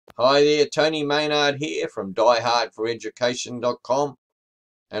Hi there, Tony Maynard here from diehardforeducation.com,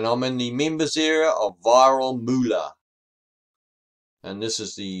 and I'm in the members area of Viral Moolah, and this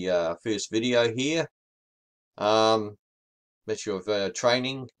is the first video here. That's your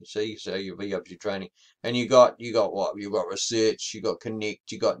training. See, so your VW training, and you got what? You got research, you got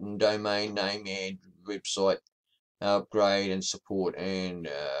connect, you got domain name, and website upgrade and support, and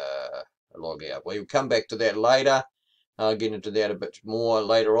log out. We'll come back to that later. I'll get into that a bit more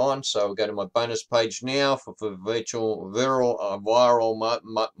later on. So I'll go to my bonus page now for viral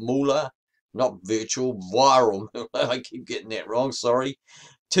moolah, not virtual, viral moolah. I keep getting that wrong, sorry.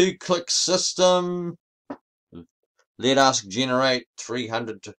 2-click system. Let us generate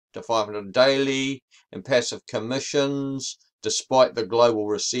 300 to 500 daily in passive commissions despite the global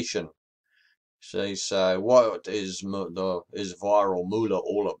recession. See, so what is Viral Moolah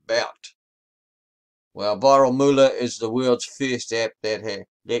all about? Well, Viral Moolah is the world's first app that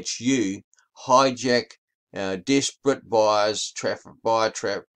lets you hijack desperate buyers' traffic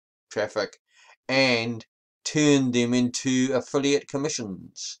and turn them into affiliate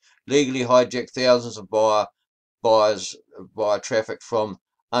commissions. Legally hijack thousands of buyers' traffic from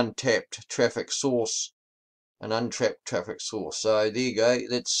untapped traffic source, an untapped traffic source. So there you go.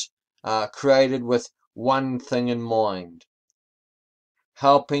 That's created with one thing in mind: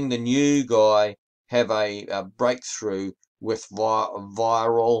 helping the new guy have a breakthrough with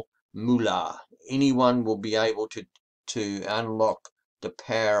Viral Moolah. Anyone will be able to unlock the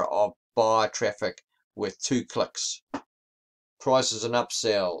power of buyer traffic with 2 clicks. Prices and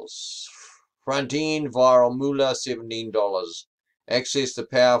upsells. Front end Viral Moolah $17. Access the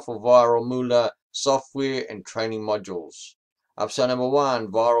powerful Viral Moolah software and training modules. Upsell number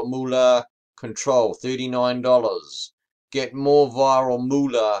 1, Viral Moolah Control, $39. Get more Viral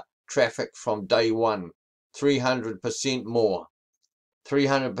Moolah traffic from day one, 300% more.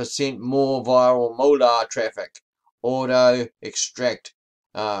 300% more Viral Moolah traffic. Auto extract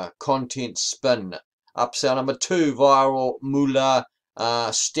content spin. Upsell number 2, Viral Moolah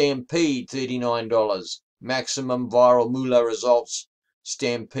Stampede, $39. Maximum Viral Moolah results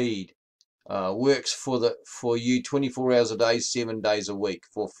Stampede. Works for you 24 hours a day, 7 days a week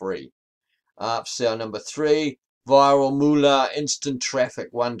for free. Upsell number 3, Viral Moolah Instant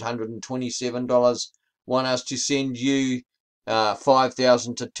Traffic, $127. Want us to send you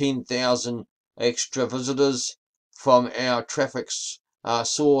 5,000 to 10,000 extra visitors from our traffic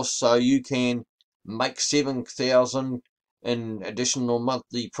source, so you can make 7,000 in additional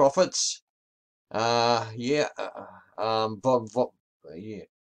monthly profits. Yeah. Upsell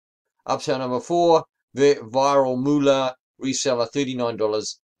number 4, Viral Moolah Reseller,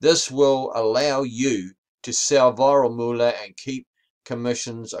 $39. This will allow you to sell Viral Moolah and keep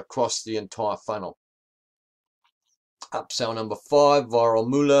commissions across the entire funnel. Upsell number 5, Viral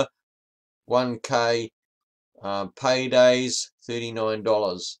Moolah 1K paydays,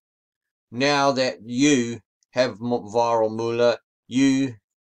 $39. Now that you have Viral Moolah, you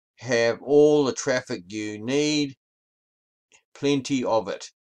have all the traffic you need, plenty of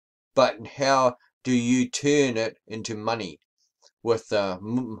it. But how do you turn it into money? With the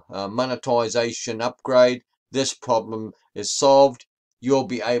monetization upgrade, this problem is solved. You'll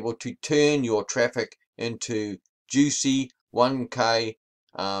be able to turn your traffic into juicy 1K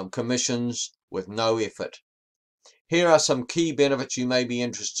commissions with no effort. Here are some key benefits you may be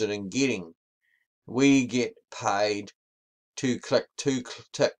interested in getting. We get paid 2 clicks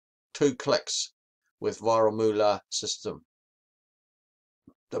with Viral Moolah system.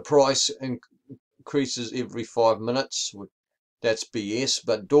 The price increases every 5 minutes. That's BS,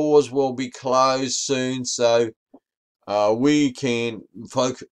 but doors will be closed soon, so we can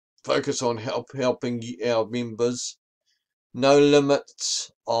focus on helping our members. No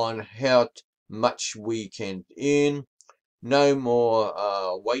limits on how much we can earn. No more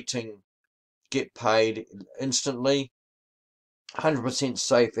waiting. Get paid instantly. 100%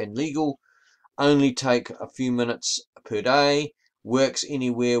 safe and legal. Only take a few minutes per day. Works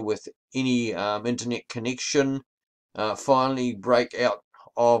anywhere with any internet connection. Finally break out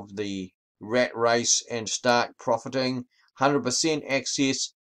of the rat race and start profiting. 100%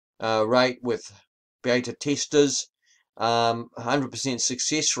 access rate with beta testers. 100%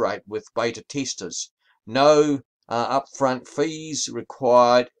 success rate with beta testers. No upfront fees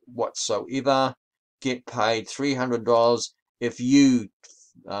required whatsoever. Get paid $300 if you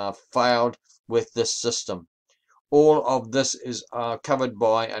failed with this system. All of this is covered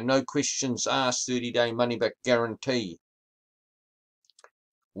by a no questions asked 30-day money back guarantee.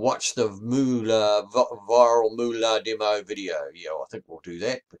 Watch the Viral Moolah demo video. Yeah, I think we'll do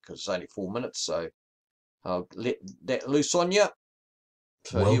that because it's only 4 minutes, so I'll let that loose on you.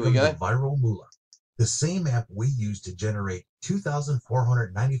 So here we go. To Viral Moolah, the same app we use to generate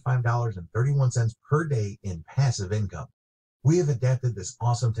 $2,495.31 per day in passive income. We have adapted this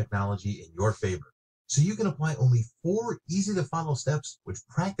awesome technology in your favor, so you can apply only 4 easy-to-follow steps, which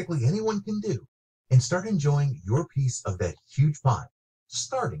practically anyone can do, and start enjoying your piece of that huge pie,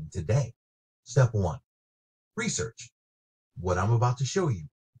 starting today. Step 1. Research. What I'm about to show you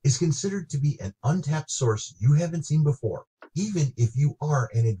is considered to be an untapped source you haven't seen before, even if you are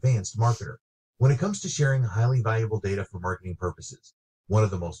an advanced marketer. When it comes to sharing highly valuable data for marketing purposes, one of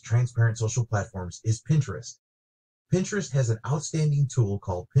the most transparent social platforms is Pinterest. Pinterest has an outstanding tool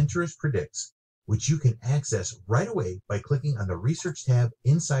called Pinterest Predicts, which you can access right away by clicking on the Research tab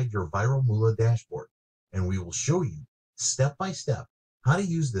inside your Viral Moolah dashboard, and we will show you step by step how to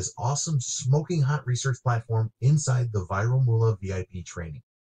use this awesome smoking hot research platform inside the Viral Moolah VIP training.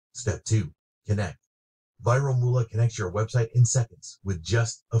 Step 2. Connect. Viral Moolah connects your website in seconds with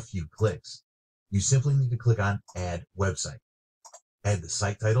just a few clicks. You simply need to click on Add Website. Add the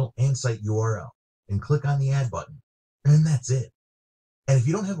site title and site URL, and click on the Add button. And that's it. And if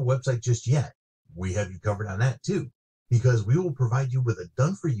you don't have a website just yet, we have you covered on that too, because we will provide you with a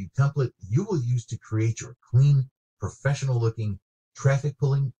done-for-you template you will use to create your clean, professional-looking,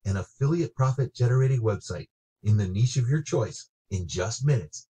 traffic-pulling, and affiliate profit-generating website in the niche of your choice in just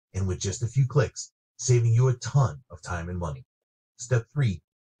minutes and with just a few clicks, saving you a ton of time and money. Step 3.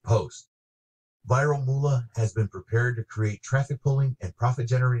 Post. Viral Moolah has been prepared to create traffic-pulling and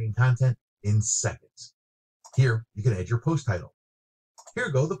profit-generating content in seconds. Here, you can add your post title. Here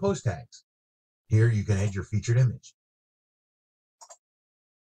go the post tags. Here you can add your featured image.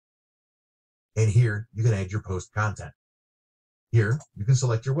 And here you can add your post content. Here you can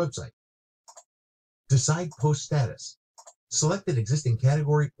select your website. Decide post status. Select an existing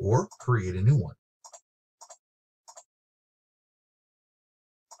category or create a new one.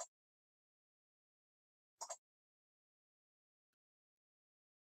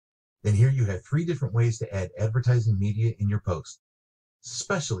 And here you have 3 different ways to add advertising media in your post,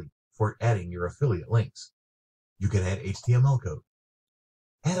 especially for adding your affiliate links. You can add HTML code,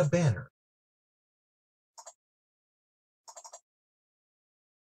 add a banner,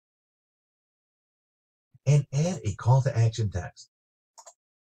 and add a call to action text.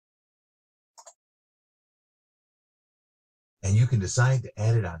 And you can decide to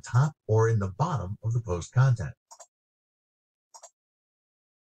add it on top or in the bottom of the post content.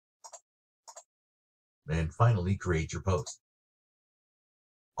 And finally, create your post.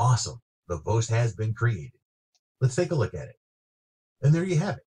 Awesome. The post has been created. Let's take a look at it. And there you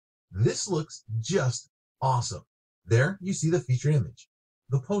have it. This looks just awesome. There you see the featured image,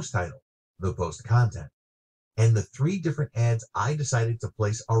 the post title, the post content, and the 3 different ads I decided to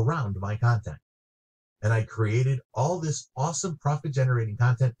place around my content. And I created all this awesome profit-generating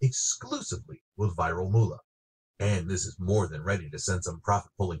content exclusively with Viral Moolah. And this is more than ready to send some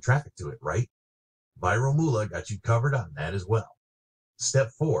profit-pulling traffic to it, right? Viral Moolah got you covered on that as well.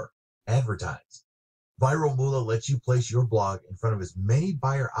 Step 4. Advertise. Viral Moolah lets you place your blog in front of as many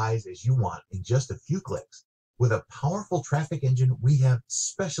buyer eyes as you want in just a few clicks with a powerful traffic engine we have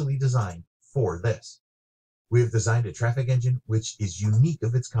specially designed for this. We have designed a traffic engine which is unique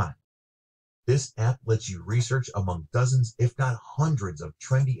of its kind. This app lets you research among dozens, if not hundreds, of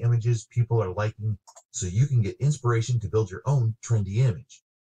trendy images people are liking, so you can get inspiration to build your own trendy image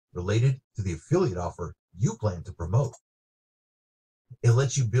related to the affiliate offer you plan to promote. It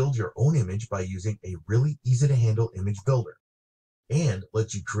lets you build your own image by using a really easy-to-handle image builder, and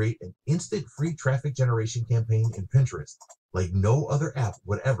lets you create an instant free traffic generation campaign in Pinterest like no other app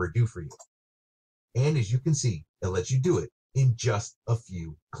would ever do for you. And as you can see, it lets you do it in just a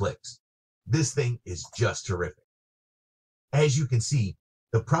few clicks. This thing is just terrific. As you can see,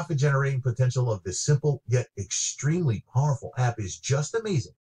 the profit generating potential of this simple yet extremely powerful app is just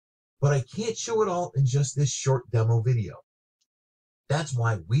amazing, but I can't show it all in just this short demo video. That's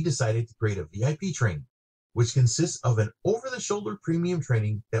why we decided to create a VIP training, which consists of an over-the-shoulder premium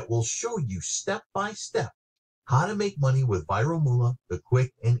training that will show you step by step how to make money with Viral Moolah the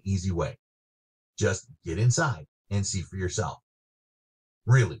quick and easy way. Just get inside and see for yourself.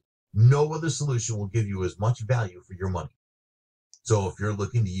 Really, no other solution will give you as much value for your money. So if you're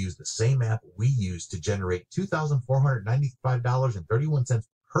looking to use the same app we use to generate $2,495.31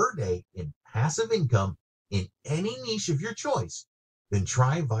 per day in passive income in any niche of your choice, then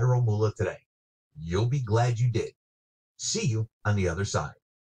try Viral Moolah today. You'll be glad you did. See you on the other side.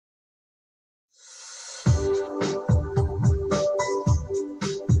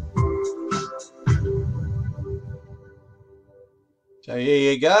 So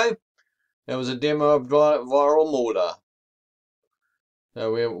here you go. That was a demo of Viral Moolah.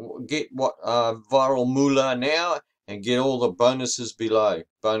 So we'll get what Viral Moolah now and get all the bonuses below.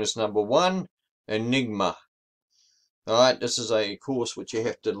 Bonus number 1, Enigma. Alright, this is a course which you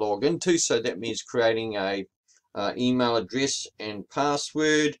have to log into, so that means creating a email address and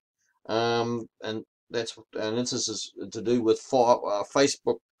password, and this is to do with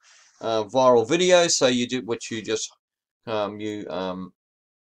Facebook viral videos. So you do what you just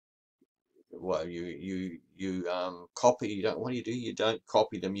copy. You don't. What do? You don't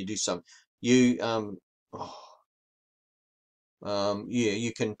copy them. You do some. You yeah,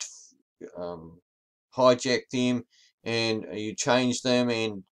 you can hijack them, and you change them,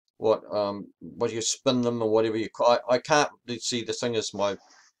 and what you spin them or whatever you. I can't see. The thing is, my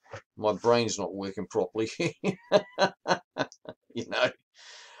brain's not working properly. You know.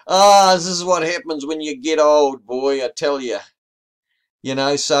 This is what happens when you get old, boy. I tell you. You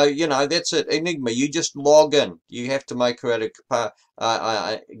know, so, you know, that's it. Enigma, you just log in. You have to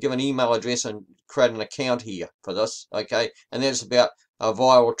give an email address and create an account here for this, okay? And that's about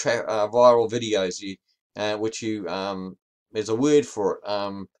viral videos, which there's a word for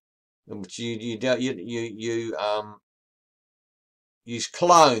it, which you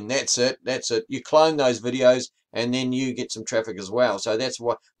clone. That's it. You clone those videos, and then you get some traffic as well. So that's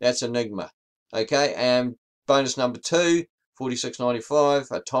Enigma, okay? And bonus number 2.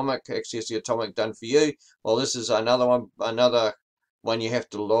 46.95 Atomic, access the Atomic done for you. Well, this is another one you have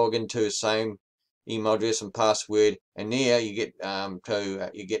to log into the same email address and password, and there you get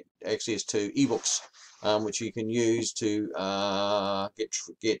you get access to ebooks, which you can use to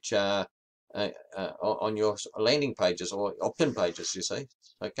get on your landing pages or opt-in pages. You see,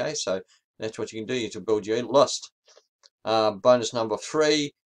 okay, so that's what you can do to build your list. Bonus number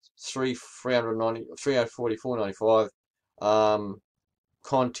 3, 344.95.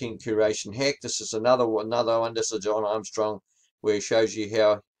 Content curation hack. This is another one. This is John Armstrong, where he shows you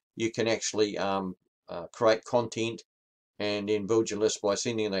how you can actually create content and then build your list by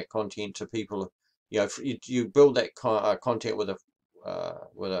sending that content to people. You know, you build that content with a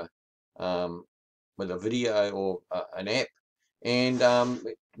video or an app, and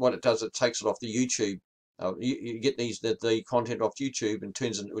what it does, it takes it off the YouTube. You get the content off YouTube and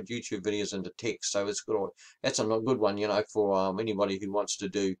turns into YouTube videos into text. So it's good. That's a good one, you know, for anybody who wants to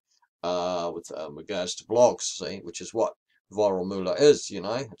do with regards to blogs, see, which is what Viral Moolah is. You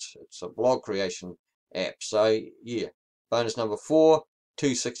know, it's a blog creation app. So yeah, bonus number 4,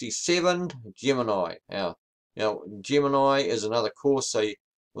 267 Gemini. Now Gemini is another course. So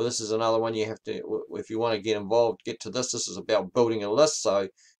well, this is another one you have to, if you want to get involved, get to this. This is about building a list. So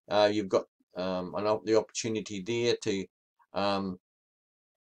you've got the opportunity there to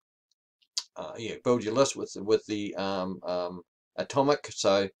build your list with the Atomic.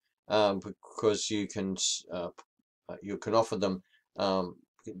 So because you can offer them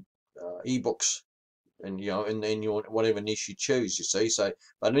ebooks, and you know, in your whatever niche you choose, you see. So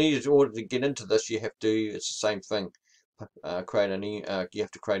but in order to get into this, you have to, it's the same thing, you have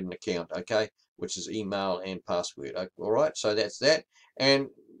to create an account, okay, which is email and password. All right, so that's that, and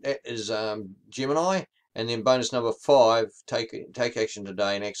that is Gemini. And then bonus number 5, take action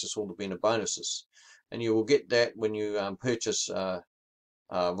today and access all the beginner bonuses, and you will get that when you purchase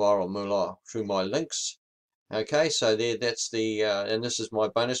Viral Moolah through my links. Okay, so that's the and this is my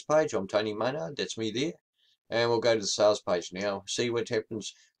bonus page. I'm Tony Maynard, that's me there. And we'll go to the sales page now, see what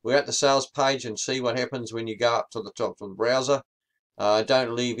happens. We're at the sales page, and see what happens when you go up to the top of the browser.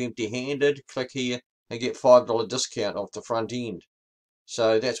 Don't leave empty-handed. Click here and get $5 discount off the front end.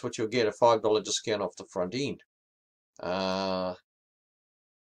 So that's what you'll get, a $5 discount off the front end.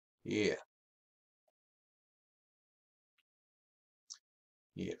 Yeah.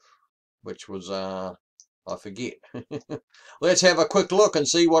 Which was I forget. Let's have a quick look and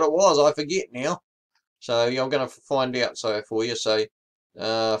see what it was. I forget now. So I'm going to find out for you. So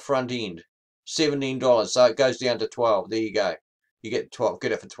front end, $17. So it goes down to 12. There you go. You get 12.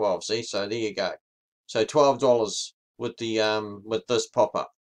 Get it for 12. See. So there you go. So $12 with the with this pop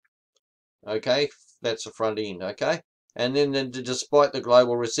up. Okay, that's the front end. Okay. And then despite the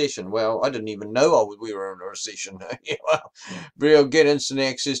global recession, well, I didn't even know we were in a recession. Well, we'll get instant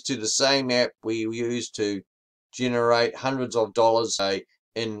access to the same app we use to generate hundreds of dollars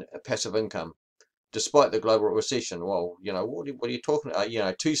in passive income, despite the global recession. Well, you know, what are you talking about? You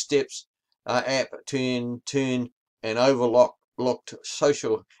know, 2 steps app, turn an overlooked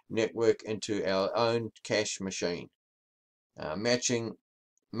social network into our own cash machine,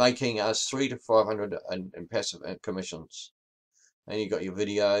 making us 300 to 500 in passive commissions. And you got your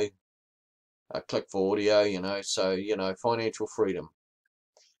video, click for audio, you know. So, you know, financial freedom,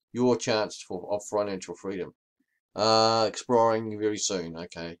 your chance of financial freedom. Expiring very soon.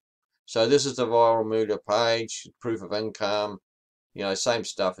 Okay. So this is the Viral Moolah page, proof of income. You know, same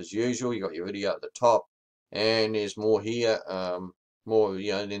stuff as usual. You got your video at the top, and there's more here. More,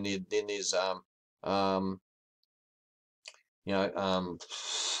 you know. Then there's you know,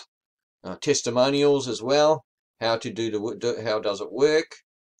 testimonials as well. How to how does it work?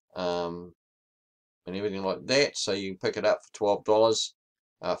 And everything like that. So you can pick it up for $12.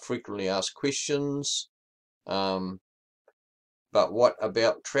 Frequently asked questions. But what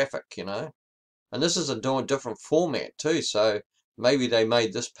about traffic? You know, and this is a different format too. So maybe they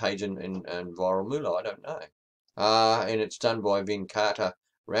made this page in Viral Moolah. I don't know. And it's done by Venkata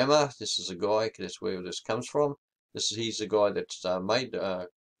Rama. This is a guy. That's where this comes from. He's the guy that's made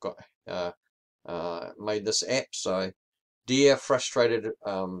this app. So, dear frustrated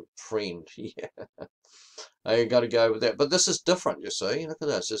friend, yeah, I got to go with that. But this is different. You see, look at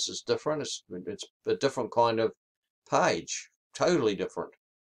this. This is different. It's a different kind of page. Totally different.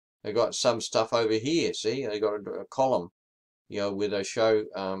 They got some stuff over here. See, they got a column, you know, where they show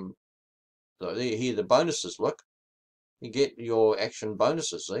here the bonuses. Look, you get your action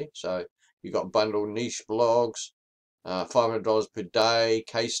bonuses. See, so you got bundle niche blogs, $500 per day,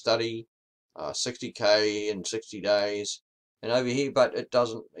 case study, 60K in 60 days, and over here, but it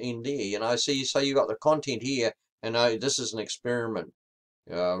doesn't end there. You know, see, so you got the content here, and this is an experiment.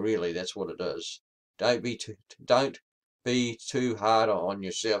 Really, that's what it is. Don't be too hard on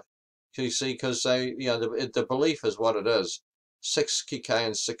yourself. You see, because you know, the belief is what it is. 60K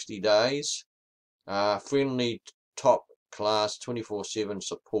in 60 days. Friendly, top class, 24/7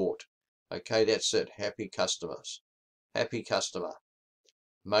 support. Okay, that's it. Happy customers. Happy customer.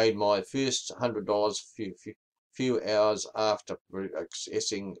 Made my first $100 few hours after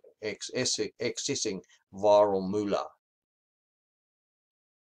accessing Viral Moolah.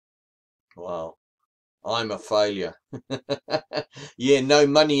 Wow. I'm a failure. Yeah, no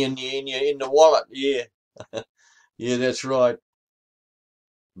money in the wallet. Yeah. Yeah, that's right.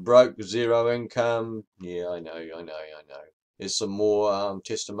 Broke, zero income. Yeah, I know. There's some more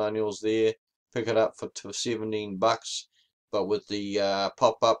testimonials there. Pick it up for $17, but with the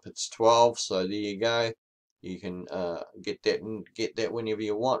pop-up it's 12. So there you go. You can get that whenever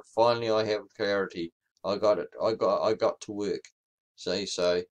you want. Finally, I have clarity. I got it. I got to work. See,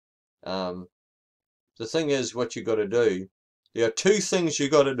 so the thing is, what you got to do. There are two things you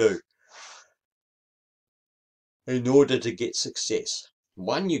got to do in order to get success.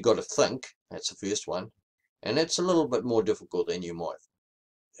 One, you got to think. That's the first one, and it's a little bit more difficult than you might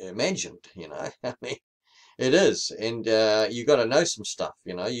imagined. You know, I mean, it is, and you got to know some stuff.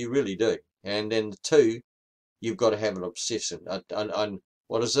 You know, you really do. And then the two, you've got to have an obsession.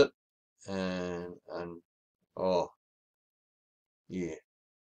 What is it? Oh, yeah,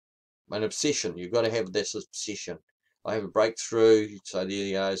 an obsession. You've got to have this obsession. I have a breakthrough. So there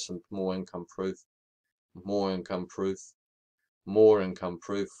you go. Some more income proof. More income proof. More income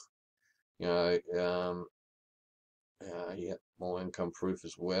proof. You know, yeah, more income proof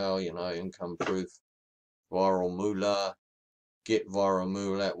as well. You know, income proof. Viral Moolah. Get Viral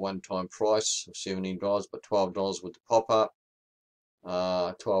Moolah at one-time price of $17, but $12 with the pop-up.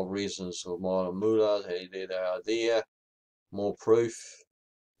 12 reasons of Viral Moolah. There they are there. More proof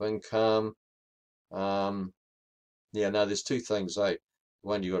of income. Yeah, no, there's two things, eh?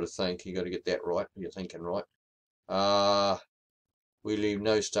 One, you got to think. You got to get that right. You're thinking right. We leave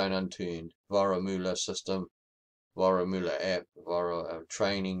no stone unturned. Viral Moolah system, Viral Moolah app, Viral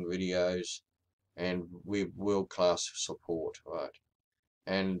training videos, and we world-class support, right?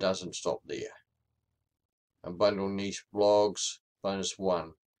 And it doesn't stop there. A bundle niche blogs, bonus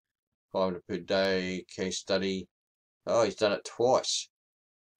 1, $500 per day, case study. Oh, he's done it twice.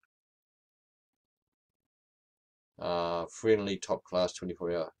 Friendly, top class,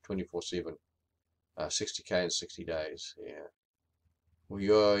 24/7, 60K in 60 days. Yeah.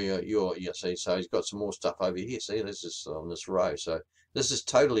 Well, yeah. See, so he's got some more stuff over here. See, this is on this row. So this is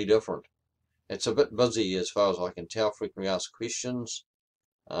totally different. It's a bit busy as far as I can tell. Frequently asked questions.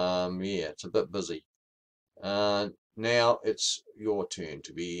 Yeah, it's a bit busy. Now it's your turn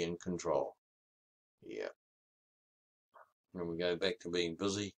to be in control. Yeah. And we go back to being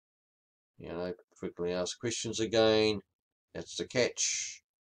busy. You know, frequently asked questions again. That's the catch.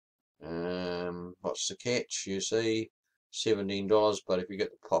 What's the catch? You see, $17, but if you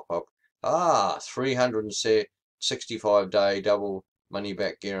get the pop-up, 365-day double money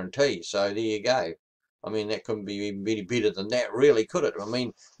back guarantee. So there you go. I mean, that couldn't be even any better than that, really, could it? I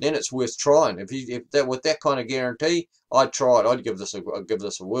mean, then it's worth trying. If that with that kind of guarantee, I'd try it. I'd give this a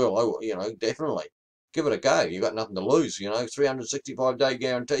whirl. Oh, you know, definitely give it a go. You got nothing to lose. You know, 365-day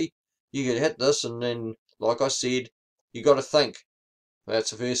guarantee. You could hit this, and then like I said, you got to think.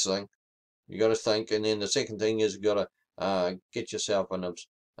 That's the first thing. You got to think, and then the second thing is you got to get yourself an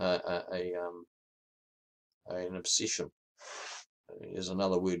obsession. There's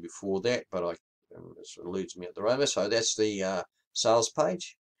another word before that, but it eludes me at the moment. So that's the sales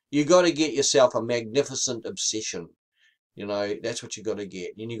page. You got to get yourself a magnificent obsession. You know, that's what you got to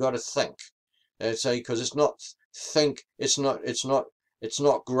get, and you got to think. So because it's not think, it's not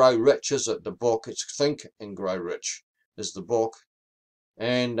grow rich, is it? The book, it's think and grow rich is the book,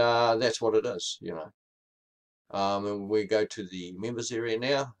 and that's what it is. You know. And we go to the members area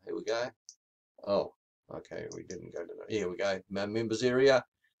now. Here we go. Oh, okay, we didn't go to that. Here we go, my members area.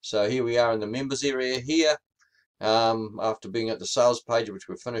 So here we are in the members area here. After being at the sales page, which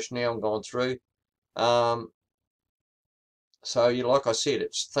we've finished now and gone through. So you, like I said,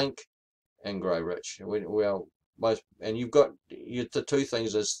 it's think and grow rich. And you've got the two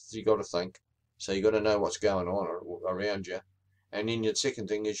things is you got to think. So you got to know what's going on around you, and then the second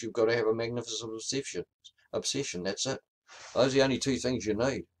thing is you've got to have a magnificent obsession. That's it. Those are the only two things you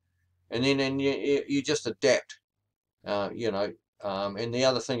need, and then you just adapt. You know, and the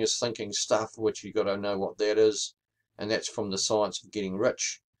other thing is thinking stuff, which you got to know what that is, and that's from The Science of Getting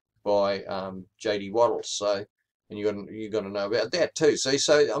Rich by J.D. Waddles. So, and you got to know about that too. See,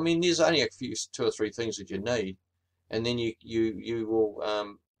 so I mean, there's only two or three things that you need, and then you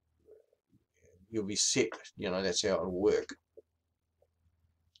will you'll be set. You know, that's how it'll work.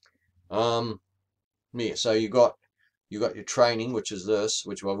 Yeah. So you got your training, which is this,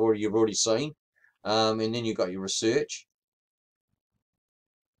 which you've already seen, and then you got your research.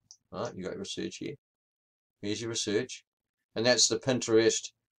 Right, you got your research here. Here's your research, and that's the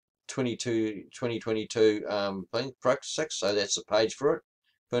Pinterest 2022 thing, practice 6. So that's the page for it.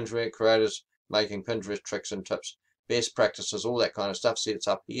 Pinterest creators making Pinterest tricks and tips, best practices, all that kind of stuff. See, it's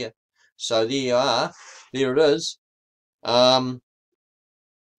up here. So there you are. There it is. And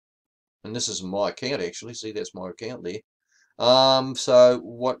this is my account actually. See, that's my account there. So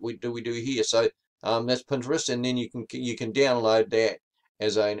what we do here? So that's Pinterest, and then you can download that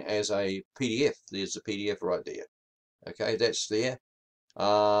as a PDF. There's the PDF right there. Okay, that's there.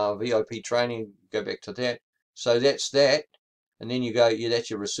 VIP training, go back to that. So that's that, and then you go, that's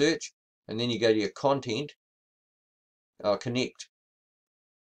your research, and then you go to your content. Connect,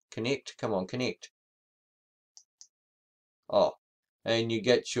 come on, connect. Oh, and you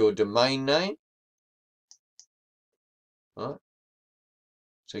get your domain name. Right.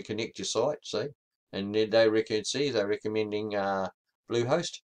 So connect your site, see, and they're recommending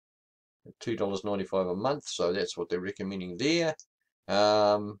Bluehost, $2.95 a month. So that's what they're recommending there.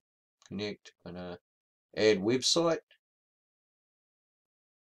 Connect and add website.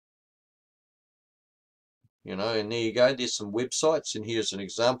 You know, and there you go. There's some websites, and here's an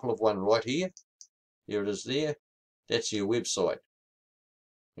example of one right here. Here it is there. That's your website.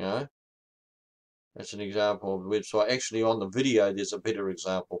 You know, that's an example of the website. Actually, on the video, there's a better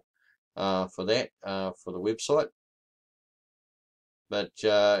example for that, for the website. But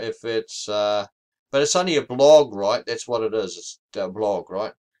if it's, but it's only a blog, right? That's what it is. It's a blog,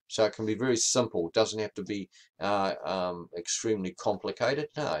 right? So it can be very simple. It doesn't have to be extremely complicated.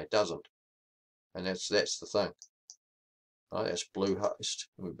 No, it doesn't. And that's the thing. Oh, that's Bluehost.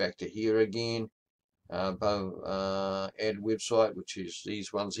 We're back to here again. Add website, which is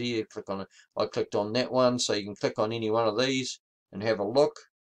these ones here. Click on it. I clicked on that one, so you can click on any one of these and have a look.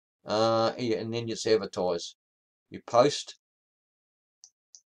 Yeah, and then it's advertise. You post.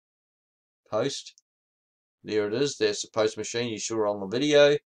 There it is. That's the post machine. You saw on the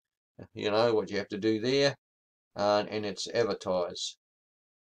video. You know what you have to do there, and it's advertise.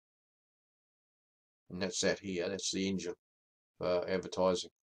 And that's that here. That's the engine for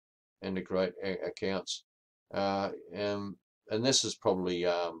advertising. Integrate accounts. And this is probably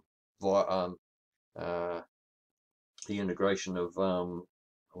the integration of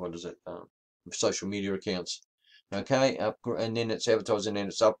what is it? Social media accounts. Okay, and then it's advertising, and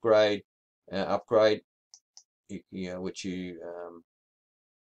it's upgrade, which you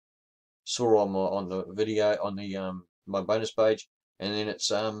saw on the video on the my bonus page, and then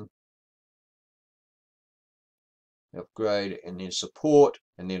it's upgrade, and then support,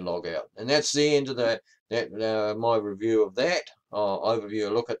 and then log out, and that's the end of my review of that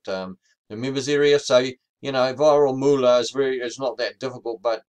overview. Look at the members area. So you know, Viral Moolah it's not that difficult,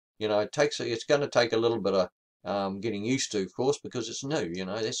 but you know, it's going to take a little bit of getting used to, of course, because it's new. You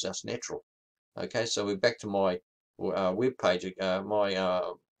know, that's just natural. Okay, so we're back to my web page, my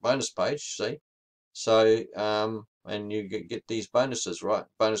bonus page. See, so and you get these bonuses, right?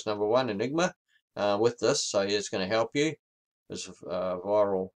 Bonus number 1, Enigma. With this, so it's going to help you. This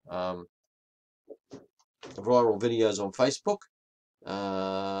viral viral videos on Facebook.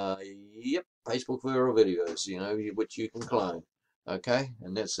 Yep, Facebook viral videos, which you can claim. Okay,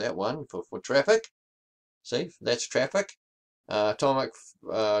 and that's that one for traffic. See, that's traffic. Atomic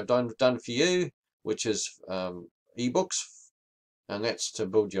done for you, which is ebooks, and that's to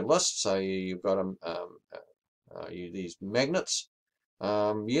build your list. So you've got these magnets.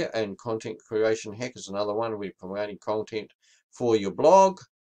 Yeah, and content creation hack is another one. We're promoting content for your blog.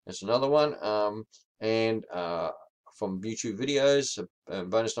 That's another one. And from YouTube videos,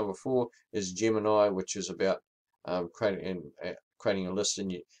 bonus number 4 is Gemini, which is about creating a list.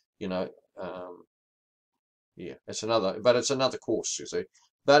 And yeah, it's another course, you see.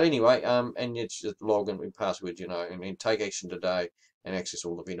 But anyway, and you just log in with password, and then take action today and access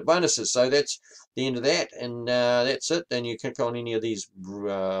all the vendor bonuses. So that's the end of that, and that's it. Then you click on any of these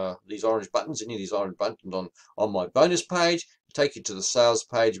orange buttons, on my bonus page, take you to the sales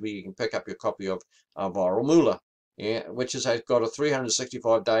page where you can pick up your copy of Viral Moolah. Yeah, which has got a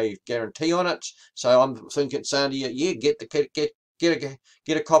 365-day guarantee on it. So I'm thinking, saying to you, yeah, get a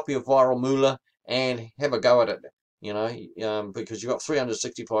copy of Viral Moolah and have a go at it, because you've got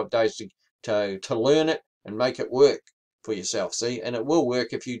 365 days to learn it and make it work for yourself. See, and it will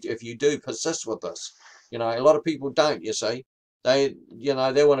work if you do persist with this. A lot of people don't. You see, they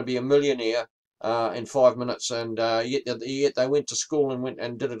want to be a millionaire in 5 minutes, and yet they went to school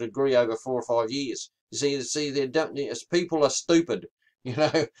and did a degree over 4 or 5 years. You see, people are stupid.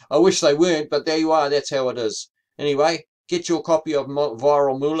 I wish they weren't, but there you are. That's how it is. Anyway, get your copy of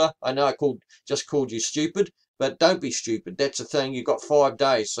Viral Moolah. I know I just called you stupid, but don't be stupid. That's the thing. You've got 5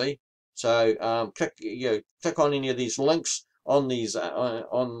 days. See, so click on any of these links on these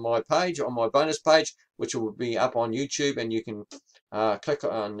on my page, on my bonus page, which will be up on YouTube, and you can click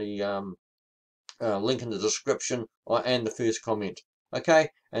on the link in the description and the first comment. Okay,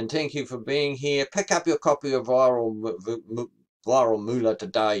 and thank you for being here. Pick up your copy of Viral Moolah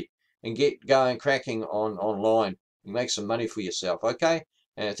today and get going cracking online. You make some money for yourself. Okay,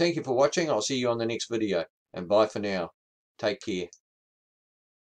 and thank you for watching. I'll see you on the next video, and bye for now. Take care.